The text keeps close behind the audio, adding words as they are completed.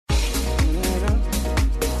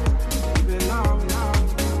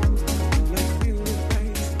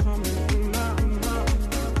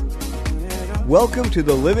Welcome to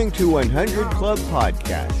the Living to 100 Club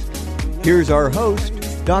podcast. Here's our host,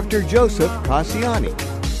 Dr. Joseph Casciani.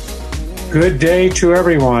 Good day to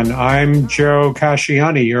everyone. I'm Joe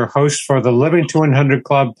Casciani, your host for the Living to 100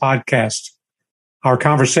 Club podcast. Our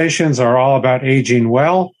conversations are all about aging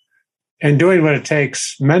well and doing what it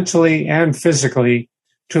takes mentally and physically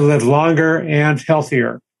to live longer and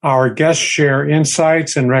healthier. Our guests share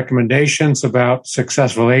insights and recommendations about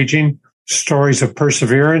successful aging, stories of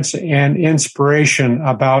perseverance, and inspiration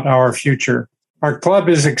about our future. Our club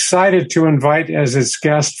is excited to invite as its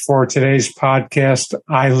guest for today's podcast,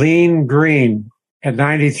 Eileen Green. At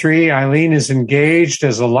 93, Eileen is engaged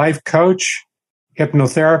as a life coach,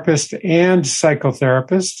 hypnotherapist, and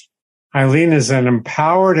psychotherapist. Eileen is an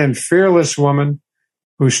empowered and fearless woman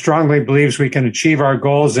who strongly believes we can achieve our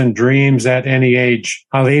goals and dreams at any age.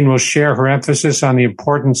 Eileen will share her emphasis on the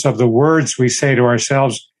importance of the words we say to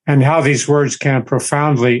ourselves and how these words can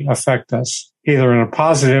profoundly affect us, either in a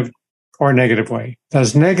positive or negative way.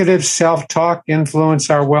 Does negative self-talk influence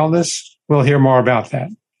our wellness? We'll hear more about that.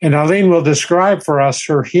 And Eileen will describe for us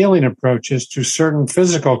her healing approaches to certain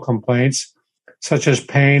physical complaints, such as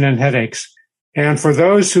pain and headaches. And for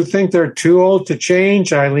those who think they're too old to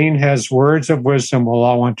change, Eileen has words of wisdom we'll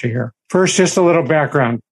all want to hear. First, just a little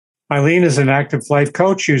background. Eileen is an active life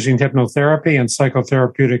coach using hypnotherapy and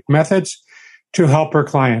psychotherapeutic methods to help her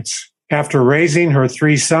clients. After raising her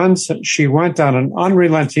 3 sons, she went on an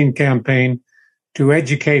unrelenting campaign to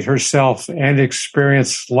educate herself and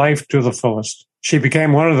experience life to the fullest. She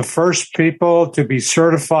became one of the first people to be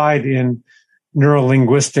certified in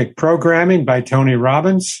neurolinguistic programming by Tony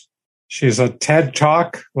Robbins. She's a TED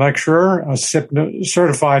Talk lecturer, a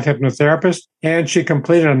certified hypnotherapist, and she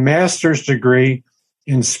completed a master's degree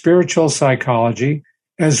in spiritual psychology,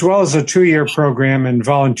 as well as a 2-year program in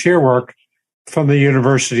volunteer work from the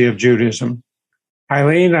University of Judaism.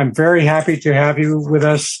 Eileen, I'm very happy to have you with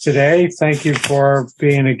us today. Thank you for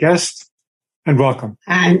being a guest, and welcome.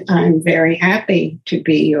 I'm very happy to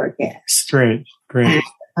be your guest. Great. And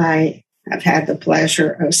I have had the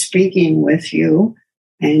pleasure of speaking with you,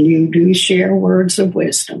 and you do share words of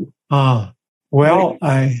wisdom. My goal.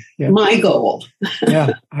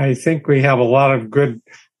 Yeah, I think we have a lot of good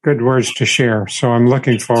words to share. So I'm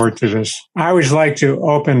looking forward to this. I always like to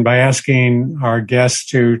open by asking our guests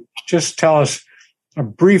to just tell us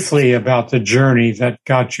briefly about the journey that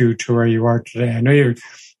got you to where you are today. I know you've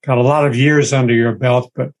got a lot of years under your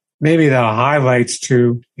belt, but maybe the highlights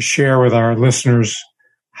to share with our listeners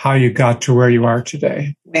how you got to where you are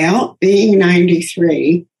today. Well, being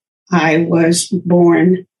 93, I was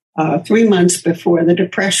born 3 months before the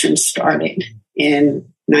Depression started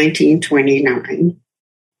in 1929.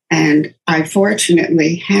 And I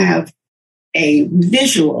fortunately have a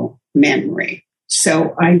visual memory.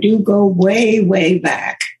 So I do go way, way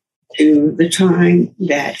back to the time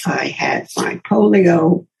that I had my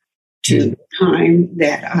polio, to the time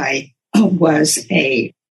that I was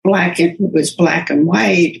it was black and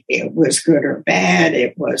white. It was good or bad.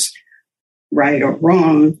 It was right or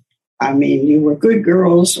wrong. I mean, you were good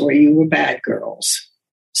girls or you were bad girls.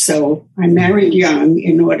 So I married young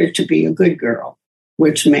in order to be a good girl,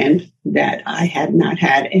 which meant that I had not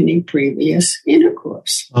had any previous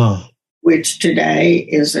intercourse, which today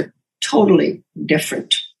is a totally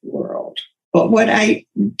different world. But what I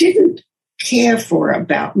didn't care for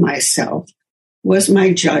about myself was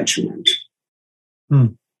my judgment.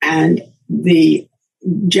 And the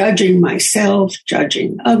judging myself,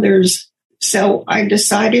 judging others. So I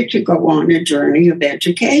decided to go on a journey of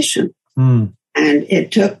education. And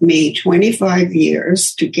it took me 25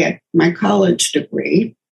 years to get my college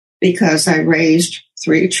degree because I raised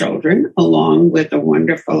 3 children along with a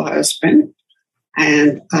wonderful husband.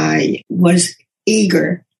 And I was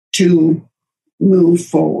eager to move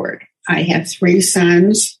forward. I have 3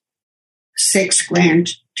 sons, 6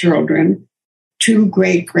 grandchildren, 2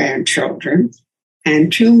 great-grandchildren,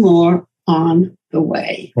 and 2 more on the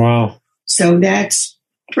way. Wow. So that's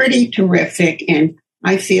pretty terrific, and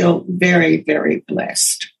I feel very, very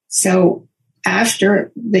blessed. So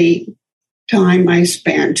after the time I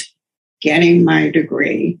spent getting my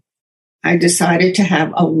degree, I decided to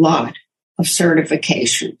have a lot of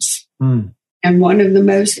certifications. And one of the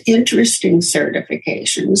most interesting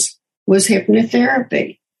certifications was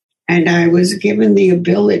hypnotherapy. And I was given the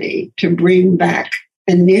ability to bring back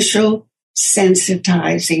initial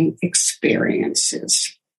sensitizing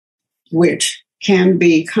experiences, which can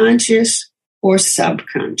be conscious or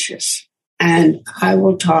subconscious. And I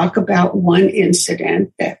will talk about one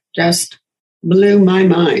incident that just blew my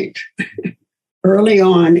mind. Early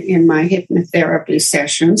on in my hypnotherapy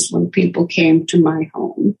sessions, when people came to my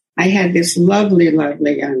home, I had this lovely,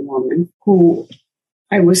 lovely young woman who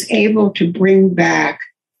I was able to bring back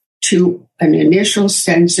to an initial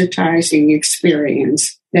sensitizing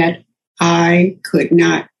experience that I could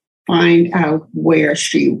not find out where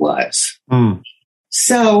she was.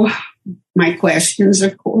 So my questions,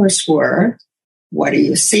 of course, were, what are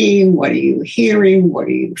you seeing? What are you hearing? What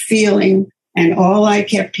are you feeling? And all I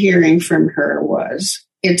kept hearing from her was,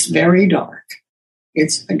 it's very dark.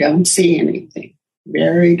 I don't see anything.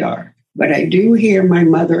 Very dark. But I do hear my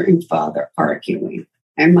mother and father arguing,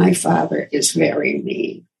 and my father is very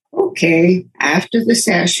mean. Okay, after the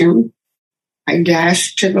session, I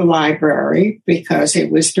dashed to the library because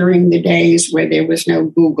it was during the days where there was no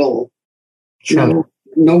Google,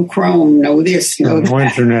 no Chrome, no this, no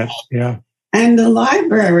internet. Yeah. And the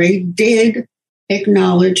library did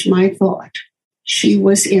acknowledge my thought. She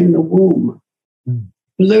was in the womb.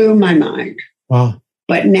 Blew my mind. Wow.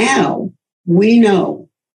 But now we know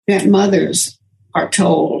that mothers are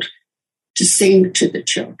told to sing to the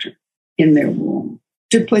children in their womb,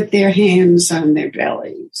 to put their hands on their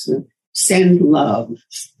bellies, and send love,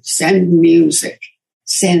 send music,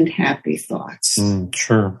 send happy thoughts.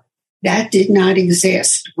 Sure. That did not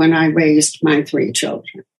exist when I raised my 3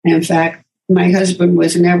 children. In fact, my husband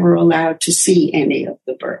was never allowed to see any of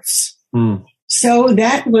the births. So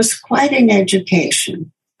that was quite an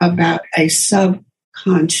education about a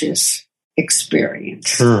subconscious experience.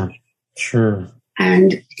 Sure.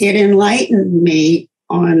 And it enlightened me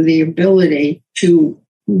on the ability to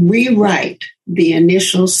rewrite the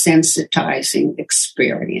initial sensitizing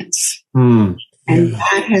experience. And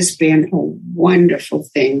that has been a wonderful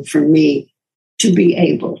thing for me to be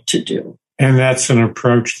able to do. And that's an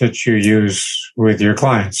approach that you use with your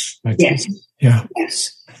clients. Yes. Yeah.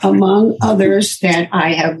 Yes. Among others that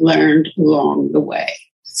I have learned along the way.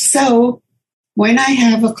 So when I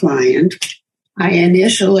have a client, I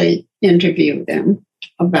initially interview them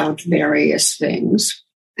about various things,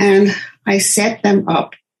 and I set them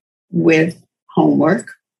up with homework.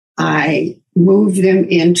 I move them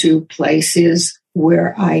into places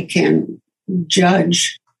where I can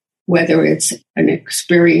judge whether it's an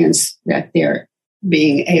experience that they're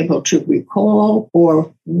being able to recall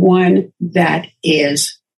or one that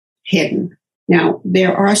is hidden. Now,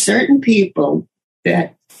 there are certain people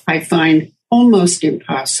that I find almost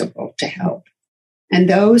impossible to help. And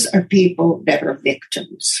those are people that are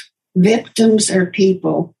victims. Victims are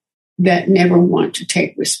people that never want to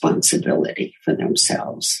take responsibility for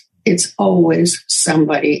themselves. It's always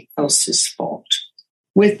somebody else's fault.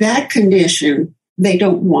 With that condition, they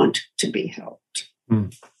don't want to be helped.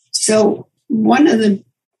 So one of the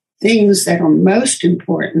things that are most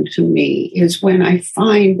important to me is when I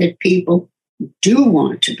find that people do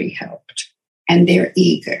want to be helped and they're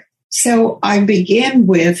eager. So I begin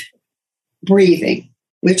with breathing,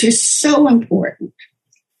 which is so important.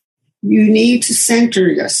 You need to center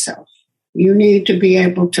yourself. You need to be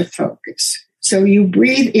able to focus. So you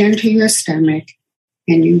breathe into your stomach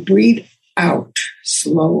and you breathe out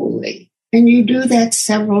slowly. And you do that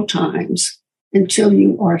several times until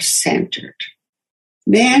you are centered.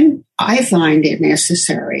 Then I find it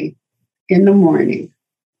necessary in the morning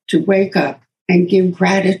to wake up and give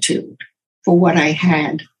gratitude for what I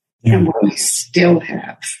had and what I still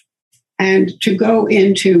have. And to go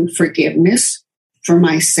into forgiveness for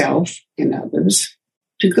myself and others,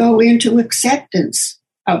 to go into acceptance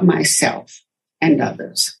of myself and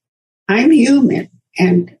others. I'm human,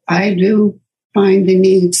 and I do find the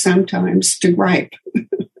need sometimes to gripe.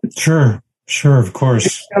 Sure, of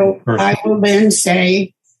course. So I will then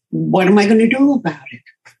say, what am I going to do about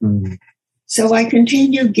it? So I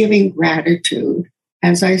continue giving gratitude,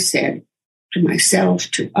 as I said, to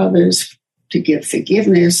myself, to others, to give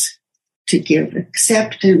forgiveness, to give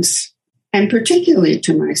acceptance, and particularly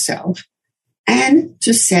to myself, and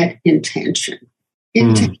to set intention.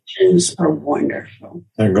 Intentions are wonderful.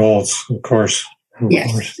 And goals, of course.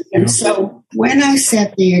 Yes. And so when I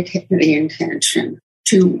set the intention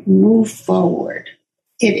to move forward,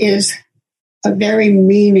 it is a very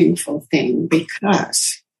meaningful thing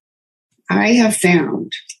because I have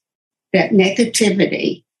found that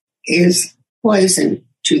negativity is poison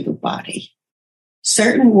to the body.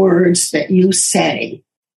 Certain words that you say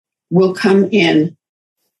will come in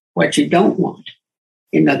what you don't want.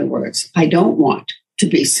 In other words, I don't want to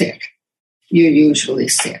be sick. You're usually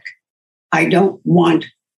sick. I don't want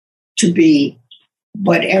to be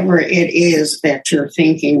whatever it is that you're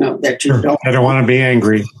thinking of that you don't. I don't want to be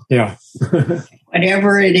angry. Yeah.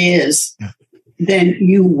 Whatever it is, then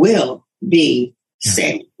you will be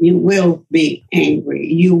sick. You will be angry.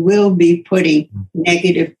 You will be putting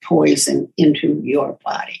negative poison into your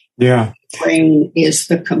body. Yeah. brain is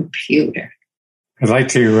the computer. I'd like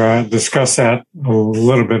to discuss that a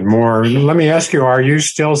little bit more. Let me ask you, are you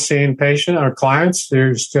still seeing patients or clients? Do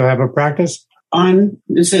you still have a practice? On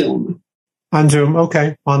Zoom. On Zoom,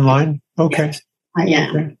 okay. Online, okay. Yes, I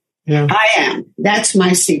am. Okay. Yeah. I am. That's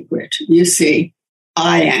my secret. You see,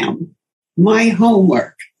 I am. My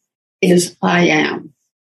homework is I am.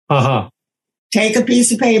 Uh-huh. Take a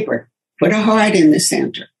piece of paper, put a heart in the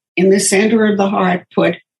center. In the center of the heart,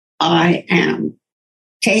 put I am.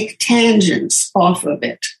 Take tangents off of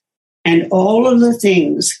it. And all of the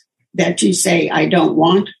things that you say, I don't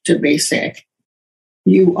want to be sick,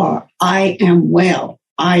 you are, I am well.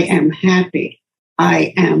 I am happy.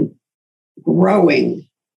 I am growing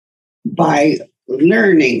by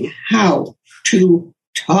learning how to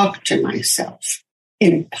talk to myself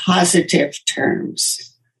in positive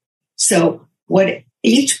terms. So what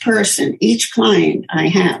each person, each client I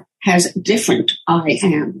have has different I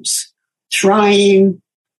ams. Trying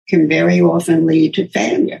can very often lead to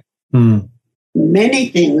failure. Many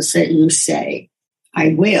things that you say,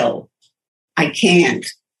 I will, I can't,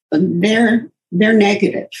 they're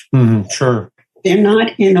negative. Sure. They're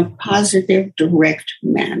not in a positive, direct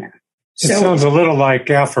manner. It sounds a little like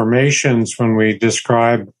affirmations when we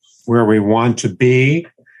describe where we want to be.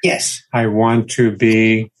 Yes. I want to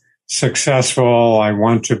be successful. I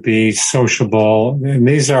want to be sociable. And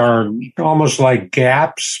these are almost like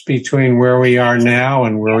gaps between where we are now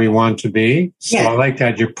and where we want to be. So I like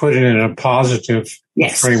that you put it in a positive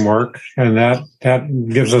framework, and that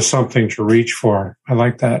gives us something to reach for. I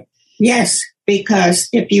like that. Yes, because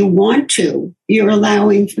if you want to, you're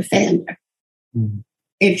allowing for failure.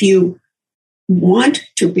 If you want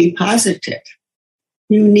to be positive,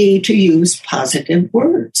 you need to use positive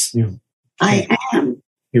words. I am.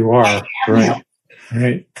 You are. Right.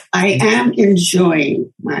 Right. I am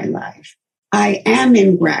enjoying my life. I am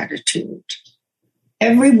in gratitude.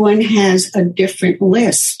 Everyone has a different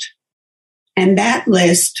list, and that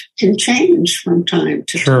list can change from time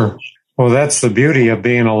to time. Well, that's the beauty of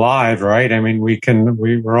being alive, right? I mean,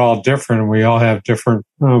 we're all different. We all have different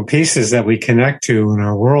pieces that we connect to in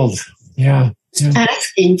our world. Yeah.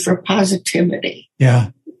 Asking for positivity.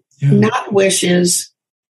 Yeah. Not wishes,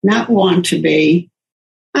 not want to be.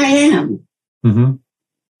 I am.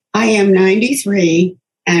 I am 93,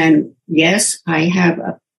 and yes, I have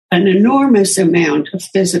an enormous amount of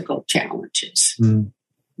physical challenges.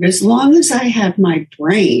 But as long as I have my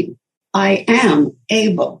brain, I am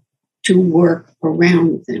able to work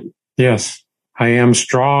around them. Yes, I am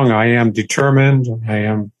strong. I am determined. I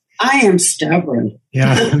am stubborn.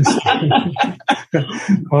 Yeah.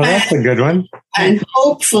 Well, that's a good one. And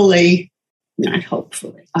not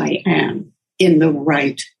hopefully, I am in the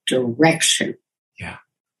right direction. Yeah.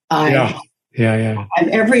 I have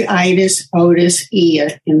every itis, otis,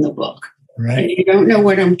 ia in the book. Right. And you don't know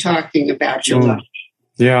what I'm talking about, you'll know.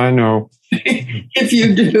 Yeah, I know. If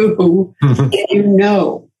you do, you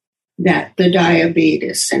know that the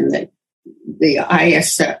diabetes and the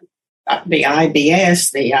IBS,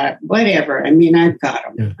 whatever. I mean, I've got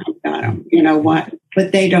them. You know what?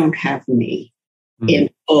 But they don't have me in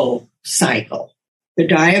full cycle. The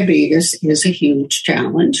diabetes is a huge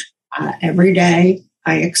challenge. Every day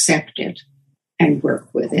I accept it and work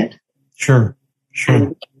with it. Sure.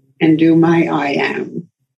 And do my I am.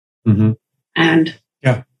 And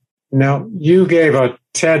now you gave a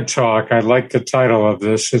TED talk. I like the title of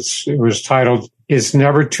this. It was titled, "It's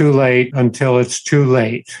Never Too Late Until It's Too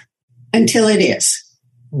Late." Until it is.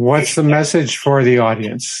 What's the message for the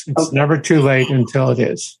audience? It's never too late until it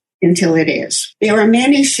is. Until it is. There are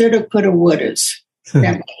many shoulda, coulda, wouldas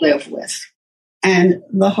that we live with. And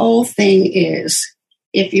the whole thing is,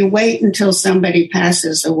 if you wait until somebody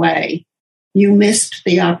passes away, you missed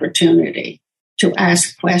the opportunity to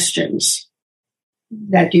ask questions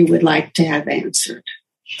that you would like to have answered.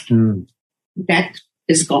 That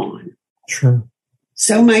is gone. Sure.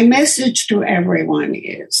 So my message to everyone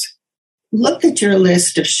is, look at your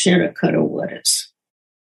list of shoulda, coulda, wouldas.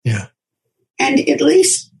 Yeah. And at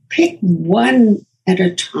least pick one at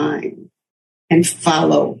a time and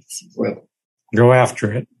follow through. Go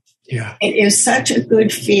after it. Yeah. It is such a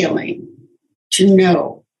good feeling to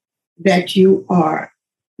know that you are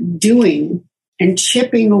doing and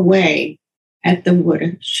chipping away at the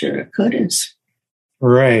woulda, shoulda, couldas.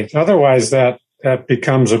 Right. Otherwise, that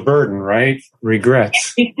becomes a burden, right?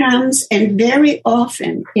 Regrets. It becomes, and very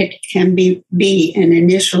often it can be an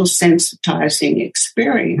initial sensitizing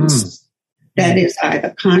experience that is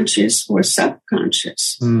either conscious or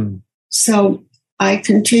subconscious. So I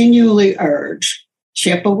continually urge,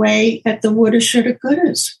 chip away at the woulda, shoulda,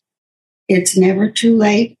 couldas. It's never too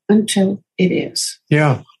late until it is.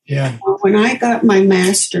 Yeah. Yeah. When I got my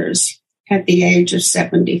master's at the age of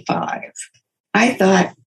 75, I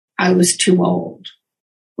thought I was too old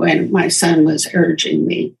when my son was urging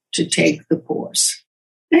me to take the course.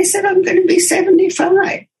 I said, I'm going to be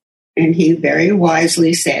 75. And he very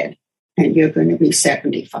wisely said, and you're going to be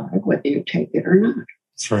 75, whether you take it or not.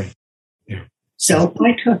 That's right. Yeah. So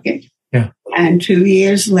I took it. Yeah. And 2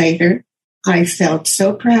 years later, I felt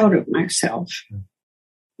so proud of myself.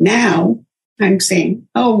 Now I'm saying,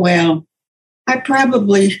 oh, well, I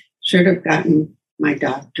probably should have gotten my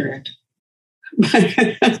doctorate.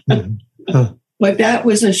 But that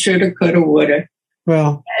was a shoulda, coulda, woulda.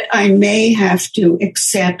 Well, I may have to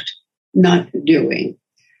accept not doing.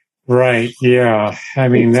 right. Yeah. I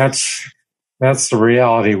mean, that's the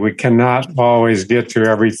reality. We cannot always get to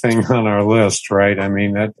everything on our list, right? I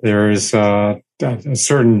mean, that there is a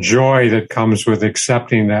certain joy that comes with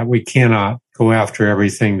accepting that we cannot go after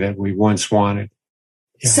everything that we once wanted.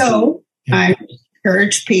 Yeah. So I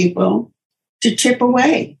urge people to chip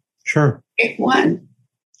away. Sure. Pick one.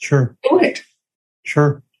 Sure. Do it.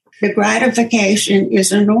 Sure. The gratification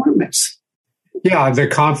is enormous. Yeah, the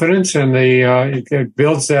confidence and it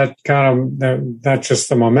builds that kind of, not just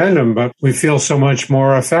the momentum, but we feel so much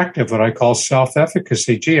more effective, what I call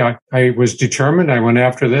self-efficacy. Gee, I was determined, I went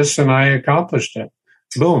after this, and I accomplished it.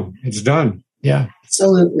 Boom, it's done. Yeah.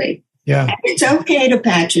 Absolutely. Yeah. And it's okay to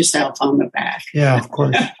pat yourself on the back. Yeah, of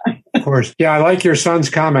course. Of course. Yeah, I like your son's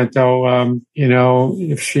comment, though.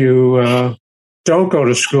 If you don't go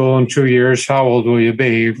to school in 2 years, how old will you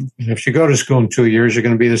be? If you go to school in 2 years, you're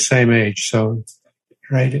going to be the same age. So,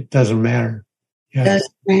 right, it doesn't matter. Yeah. It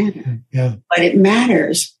doesn't matter. Yeah. But it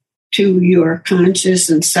matters to your conscious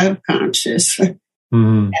and subconscious that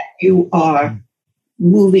you are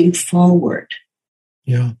moving forward.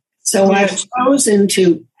 Yeah. So I've chosen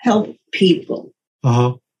to help people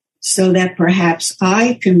so that perhaps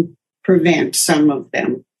I can prevent some of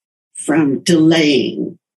them from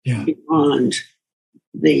delaying beyond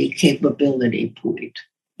the capability point.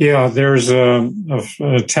 Yeah, there's an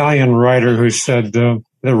Italian writer who said the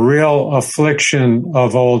real affliction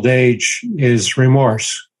of old age is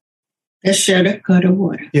remorse. The shoulda, coulda,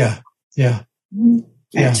 woulda. Yeah.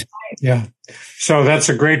 That's right. Yeah. So that's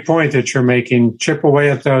a great point that you're making. Chip away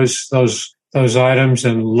at those items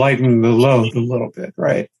and lighten the load a little bit,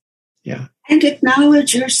 right? Yeah. And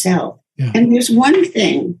acknowledge yourself. Yeah. And there's one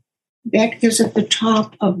thing that is at the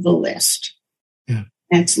top of the list. Yeah.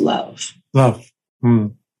 That's love. Love.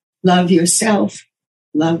 Love yourself.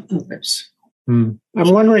 Love others. I'm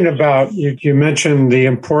wondering about, you mentioned the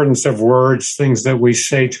importance of words, things that we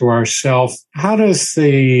say to ourselves. How does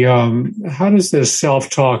this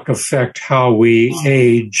self-talk affect how we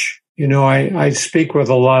age? You know, I speak with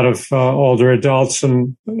a lot of older adults,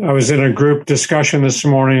 and I was in a group discussion this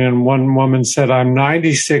morning, and one woman said, I'm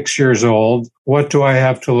 96 years old. What do I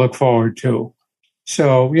have to look forward to?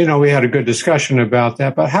 So, we had a good discussion about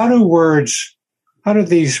that. But how do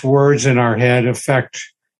these words in our head affect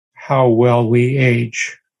how well we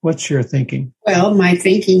age? What's your thinking? Well, my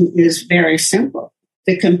thinking is very simple.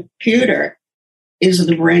 The computer is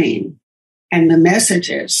the brain, and the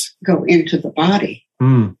messages go into the body.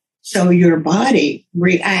 So your body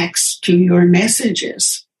reacts to your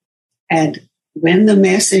messages. And when the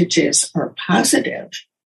messages are positive,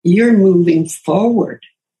 you're moving forward.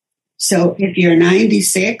 So if you're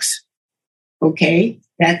 96, okay,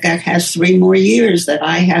 that has 3 more years that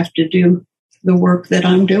I have to do the work that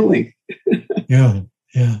I'm doing. Yeah.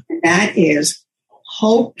 That is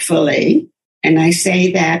hopefully, and I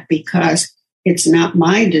say that because it's not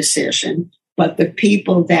my decision, but the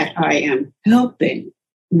people that I am helping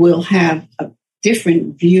will have a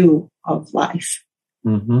different view of life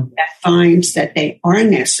that finds that they are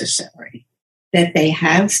necessary, that they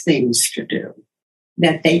have things to do,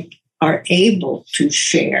 that they are able to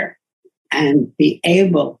share and be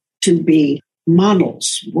able to be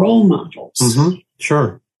models, role models.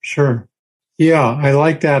 Sure. Yeah, I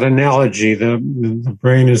like that analogy. The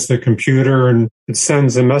brain is the computer, and it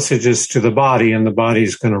sends the messages to the body, and the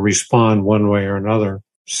body's going to respond one way or another.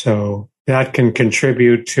 So that can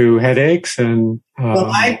contribute to headaches. And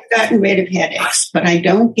well, I've gotten rid of headaches, but I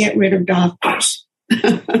don't get rid of doctors.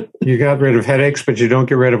 You got rid of headaches, but you don't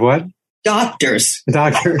get rid of what? Doctors.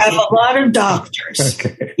 Doctors. I have a lot of doctors.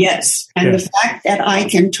 Okay. Yes. And the fact that I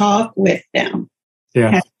can talk with them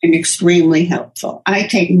has been extremely helpful. I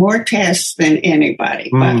take more tests than anybody,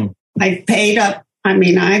 but I've paid up. I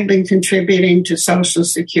mean, I've been contributing to Social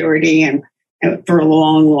Security and for a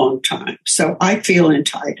long, long time. So I feel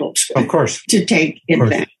entitled to take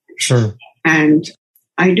advantage. Sure. And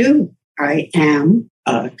I do. I am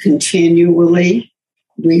continually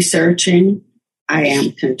researching. I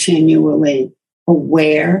am continually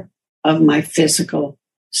aware of my physical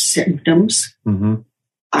symptoms. Mm-hmm.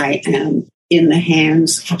 I am in the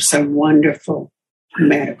hands of some wonderful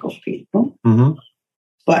medical people. Mm-hmm.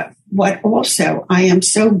 But what also, I am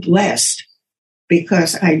so blessed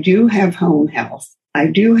because I do have home health. I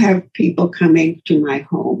do have people coming to my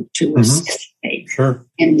home to assist me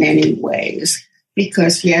in many ways.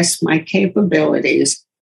 Because, yes, my capabilities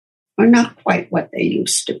are not quite what they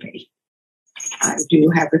used to be. I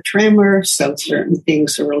do have a tremor, so certain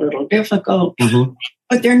things are a little difficult,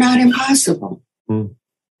 but they're not impossible. Mm.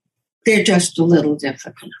 They're just a little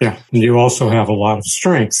difficult. Yeah, and you also have a lot of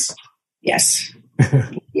strengths. Yes.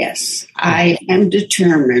 Yes. I am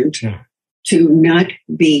determined to not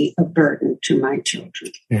be a burden to my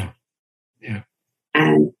children. Yeah. Yeah.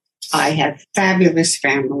 And I have fabulous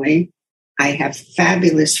family. I have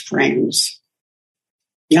fabulous friends,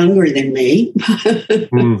 younger than me.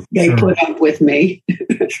 They put up with me.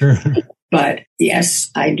 Sure. But yes,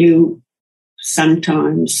 I do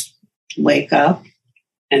sometimes wake up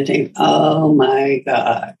and think, oh my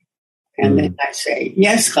God. And then I say,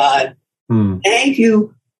 yes, God, thank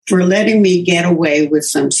you for letting me get away with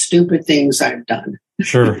some stupid things I've done.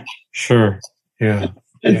 Sure. Yeah.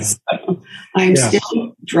 So I'm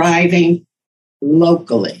still driving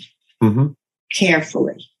locally,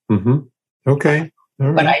 carefully. Okay. All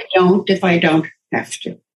right. But I don't if I don't have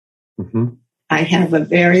to. I have a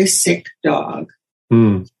very sick dog,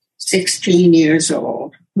 16 years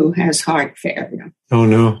old, who has heart failure. Oh,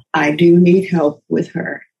 no. I do need help with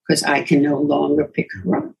her because I can no longer pick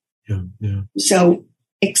her up. Yeah. So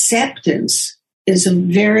acceptance is a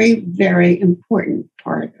very, very important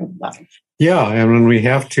part of life. Yeah, and when we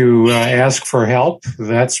have to ask for help,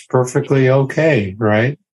 that's perfectly okay,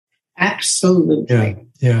 right? Absolutely.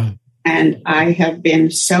 Yeah. And I have been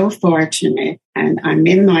so fortunate, and I'm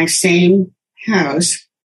in my same house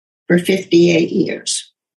for 58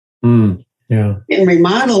 years. Yeah. Been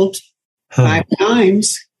remodeled 5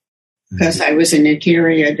 times because I was an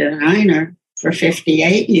interior designer for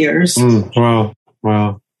 58 years. Wow.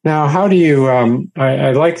 Now, how do you,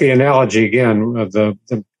 I like the analogy again of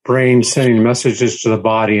the brain sending messages to the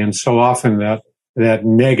body, and so often that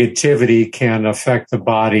negativity can affect the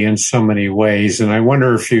body in so many ways. And I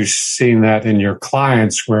wonder if you've seen that in your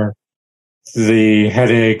clients where the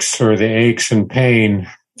headaches or the aches and pain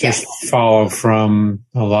just follow from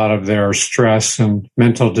a lot of their stress and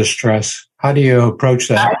mental distress. How do you approach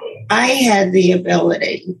that? I had the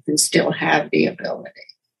ability and still have the ability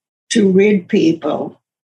to rid people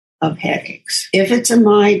of headaches. If it's a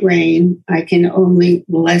migraine, I can only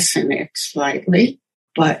lessen it slightly.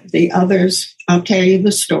 But the others, I'll tell you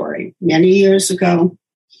the story. Many years ago,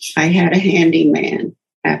 I had a handyman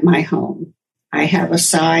at my home. I have a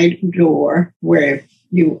side door where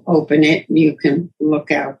you open it and you can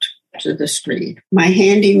look out to the street. My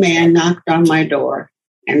handyman knocked on my door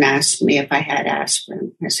and asked me if I had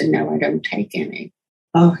aspirin. I said, no, I don't take any.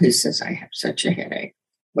 Oh, he says, I have such a headache.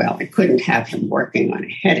 Well, I couldn't have him working on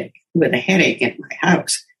with a headache in my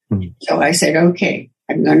house. So I said, okay,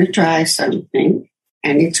 I'm going to try something.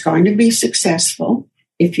 And it's going to be successful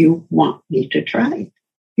if you want me to try it.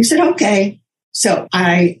 He said, okay. So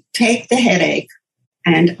I take the headache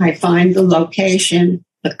and I find the location,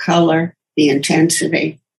 the color, the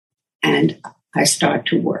intensity, and I start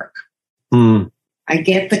to work. I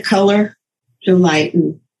get the color to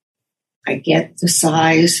lighten. I get the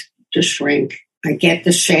size to shrink. I get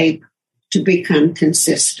the shape to become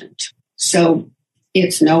consistent. So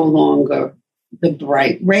it's no longer the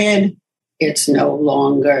bright red. It's no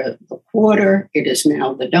longer the quarter. It is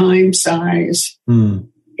now the dime size.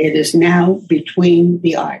 It is now between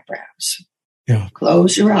the eyebrows. Yeah.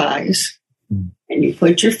 Close your eyes and you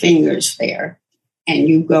put your fingers there and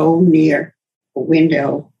you go near a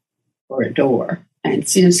window or a door. And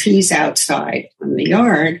since he's outside on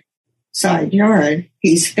the side yard,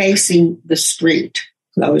 he's facing the street.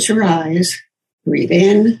 Close your eyes, breathe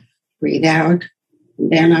in, breathe out.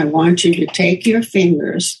 And then I want you to take your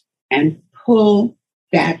fingers and pull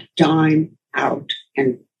that dime out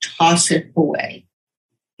and toss it away.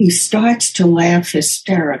 He starts to laugh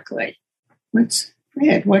hysterically. What's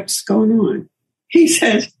going on? He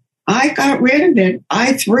says, I got rid of it.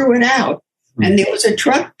 I threw it out. And there was a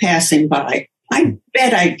truck passing by. I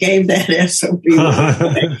bet I gave that SOB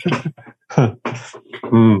away.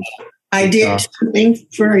 I did something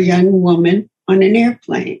for a young woman on an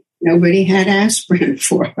airplane. Nobody had aspirin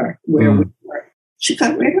for her where we were. She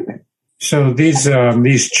got rid of it. So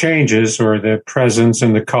these changes, or the presence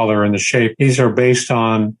and the color and the shape, these are based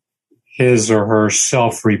on his or her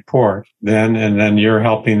self-report then, and then you're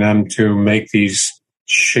helping them to make these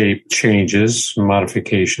shape changes,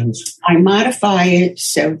 modifications. I modify it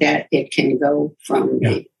so that it can go from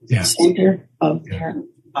the center of their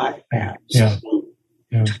eyebrows,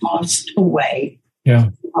 tossed away. Yeah.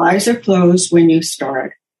 Eyes are closed when you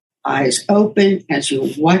start. Eyes open as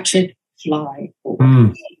you watch it fly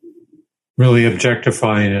away. Really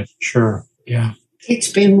objectifying it. Sure. Yeah.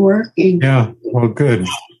 It's been working. Yeah. Well, good.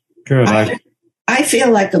 Good. I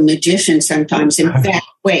feel like a magician sometimes. In fact,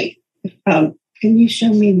 wait. Can you show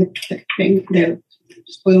me the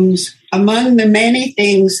spoons? Among the many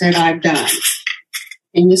things that I've done.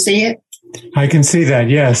 Can you see it? I can see that,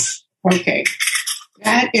 yes. Okay.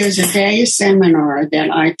 That is a day seminar that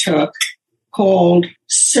I took called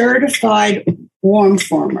Certified Warm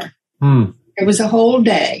Former. It was a whole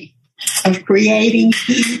day of creating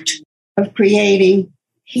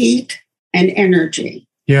heat and energy.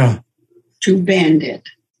 Yeah. To bend it.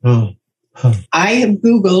 I have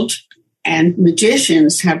Googled, and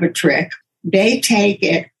magicians have a trick. They take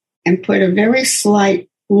it and put a very slight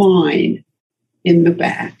line in the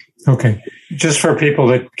back. Okay. Just for people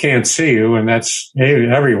that can't see you, and that's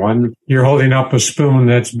everyone, you're holding up a spoon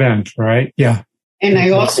that's bent, right? Yeah. And I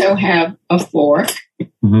also have a fork.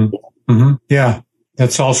 Yeah.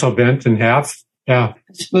 That's also bent in half. Yeah.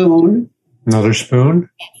 A spoon. Another spoon.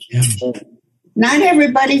 Yeah. Not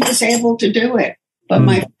everybody was able to do it, but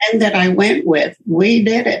my friend that I went with, we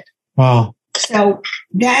did it. Wow. So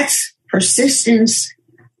that's persistence,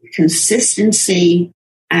 consistency,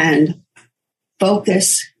 and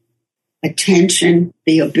focus, attention,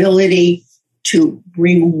 the ability to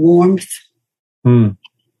bring warmth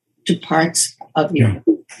to parts of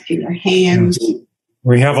your hands.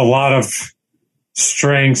 We have a lot of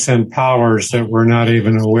strengths and powers that we're not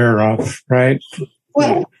even aware of, right?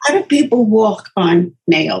 Well, a lot of people walk on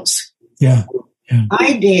nails. Yeah.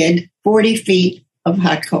 I did 40 feet of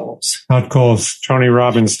hot coals. Hot coals, Tony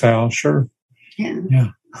Robbins style, sure.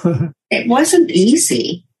 Yeah. It wasn't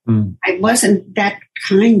easy. I wasn't that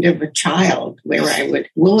kind of a child where I would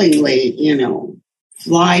willingly,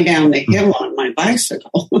 fly down the hill on my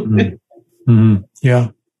bicycle. Yeah.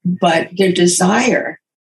 But the desire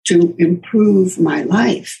to improve my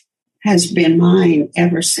life has been mine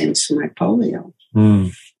ever since my polio.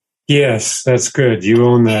 Yes, that's good. You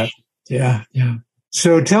own that. Yeah.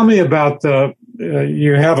 So tell me about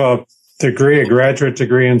you have a graduate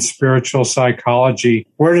degree in spiritual psychology.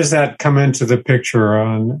 Where does that come into the picture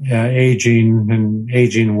on aging and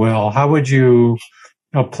aging well? How would you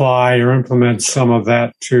apply or implement some of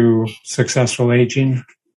that to successful aging?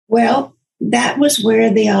 Well, that was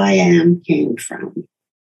where the I am came from.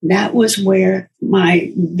 That was where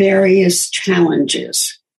my various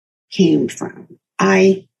challenges came from.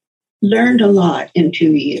 I learned a lot in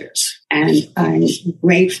 2 years, and I'm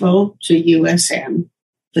grateful to USM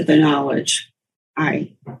for the knowledge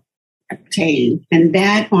I obtained. And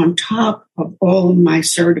that, on top of all of my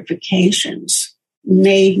certifications,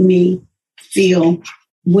 made me feel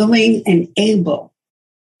willing and able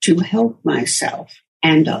to help myself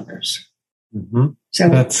and others. So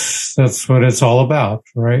that's what it's all about,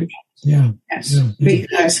 right? Yeah. Yes,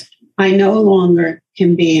 because I no longer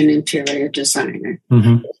can be an interior designer.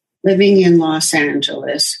 Living in Los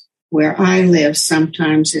Angeles, where I live,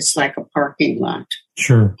 sometimes it's like a parking lot.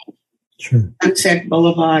 Sure. Sunset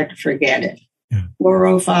Boulevard, forget it.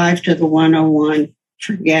 405 to the 101,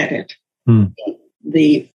 forget it.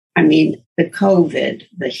 The COVID,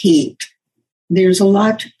 the heat, there's a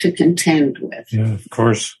lot to contend with. Yeah, of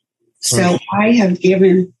course. So I have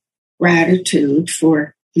given gratitude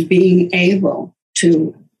for being able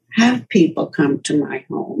to have people come to my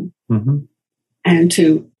home and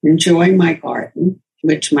to enjoy my garden,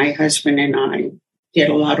 which my husband and I did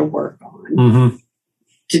a lot of work on,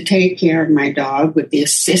 to take care of my dog with the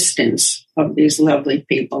assistance of these lovely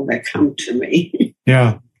people that come to me.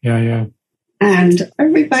 Yeah. And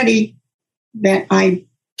everybody that I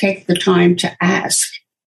take the time to ask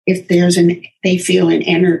if they feel an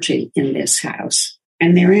energy in this house.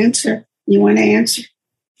 And their answer, you want to answer?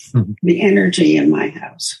 The energy in my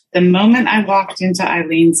house. The moment I walked into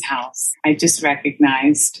Eileen's house, I just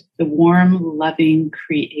recognized the warm, loving,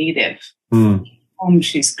 creative home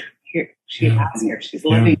she's here. She has here. She's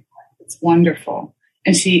living. It's wonderful.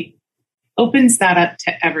 And she opens that up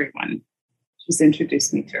to everyone. She's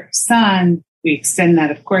introduced me to her son. We extend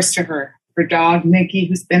that, of course, to her dog, Nikki,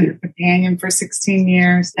 who's been her companion for 16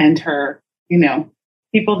 years, and her,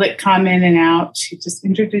 people that come in and out. She just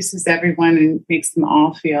introduces everyone and makes them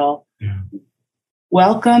all feel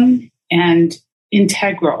welcome and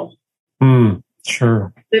integral.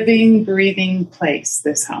 Sure. Living, breathing place,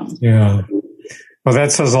 this home. Yeah. Well,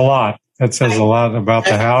 that says a lot. That says a lot about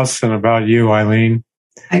the house and about you, Eileen.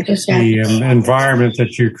 the environment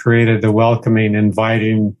that you created, the welcoming,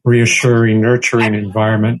 inviting, reassuring, nurturing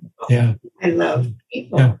environment. Yeah. I love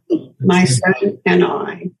people. Yeah. My son and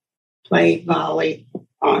I play volley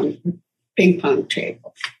on ping pong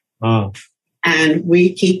table. Oh. And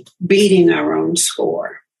we keep beating our own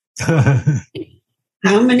score.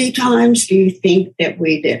 How many times do you think that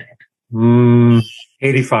we did it?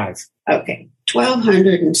 85. Okay.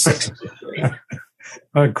 1,263.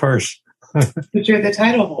 Of course. But you're the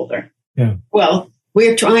title holder. Yeah. Well,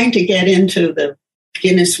 we're trying to get into the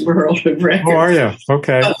Guinness World of Records. Oh, are you?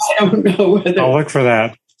 Okay. I don't know whether I'll look for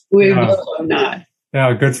that. We will or not.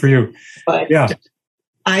 Yeah, good for you. But yeah.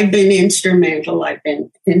 I've been instrumental. I've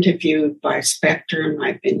been interviewed by Spectrum.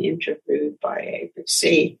 I've been interviewed by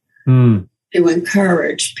ABC to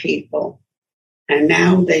encourage people. And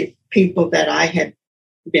now the people that I had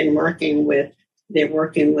been working with, they're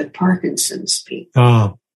working with Parkinson's people.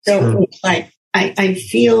 Oh, so it's like I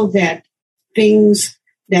feel that things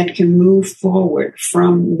that can move forward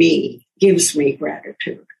from me gives me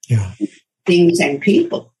gratitude. Yeah. Things and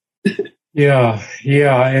people. Yeah.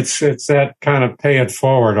 It's that kind of pay it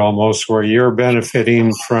forward almost, where you're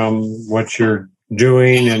benefiting from what you're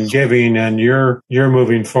doing and giving, and you're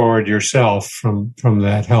moving forward yourself from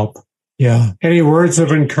that help. Yeah. Any words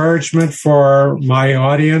of encouragement for my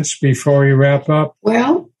audience before we wrap up?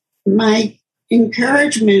 Well, my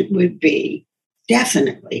encouragement would be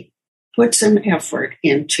definitely put some effort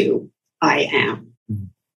into I am,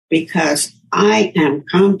 because I am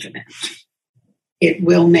confident it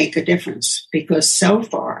will make a difference, because so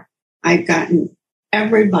far I've gotten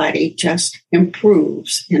everybody just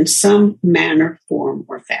improves in some manner, form,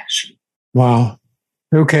 or fashion. Wow.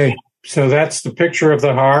 Okay. So that's the picture of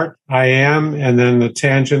the heart. I am, and then the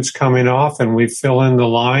tangents coming off, and we fill in the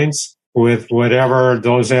lines with whatever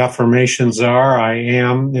those affirmations are. I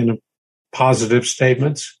am in a positive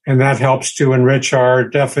statements. And that helps to enrich our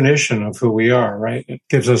definition of who we are, right? It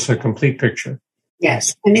gives us a complete picture.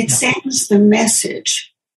 Yes. And it sends the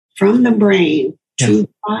message from the brain to the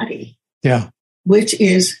body. Yeah. Which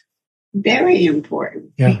is very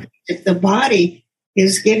important. Yeah. Because if the body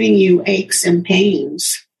is giving you aches and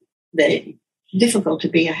pains, that difficult to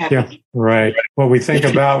be a happy. Yeah, right. What we think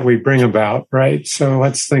about, we bring about, right? So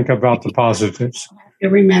let's think about the positives. You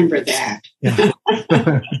remember that. Yeah.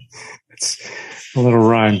 It's a little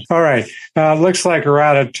rhyme. All right. Looks like we're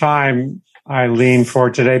out of time, Eileen, for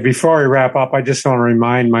today. Before we wrap up, I just want to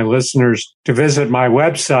remind my listeners to visit my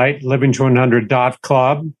website,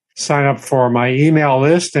 livingto100.club, sign up for my email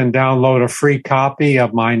list, and download a free copy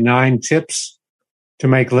of my 9 tips to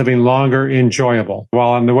make living longer enjoyable.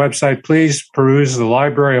 While on the website, please peruse the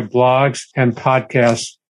library of blogs and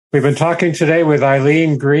podcasts. We've been talking today with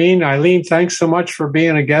Eileen Green. Eileen, thanks so much for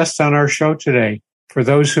being a guest on our show today. For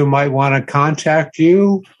those who might want to contact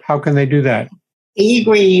you, how can they do that?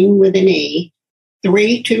 egreen with an E,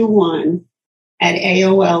 321 at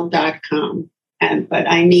AOL.com. But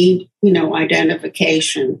I need,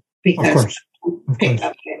 identification, because I pick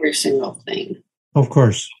up every single thing. Of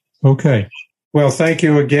course. Okay. Well, thank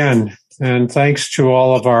you again. And thanks to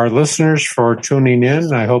all of our listeners for tuning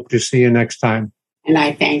in. I hope to see you next time. And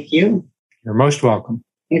I thank you. You're most welcome.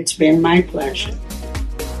 It's been my pleasure.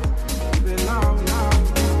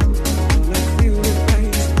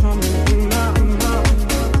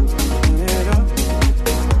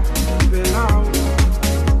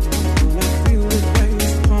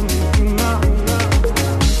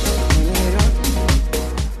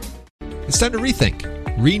 It's time to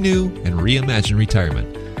rethink, renew, and reimagine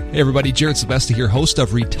retirement. Hey everybody, Jared Sebesta here, host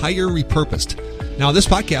of Retire Repurposed. Now this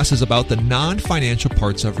podcast is about the non-financial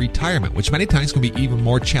parts of retirement, which many times can be even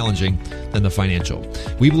more challenging than the financial.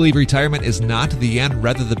 We believe retirement is not the end,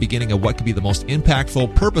 rather the beginning of what could be the most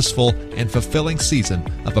impactful, purposeful, and fulfilling season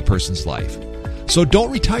of a person's life. So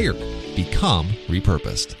don't retire, become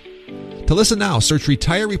repurposed. To listen now, search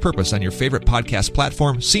Retire Repurposed on your favorite podcast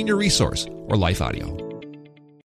platform, Senior Resource, or Life Audio.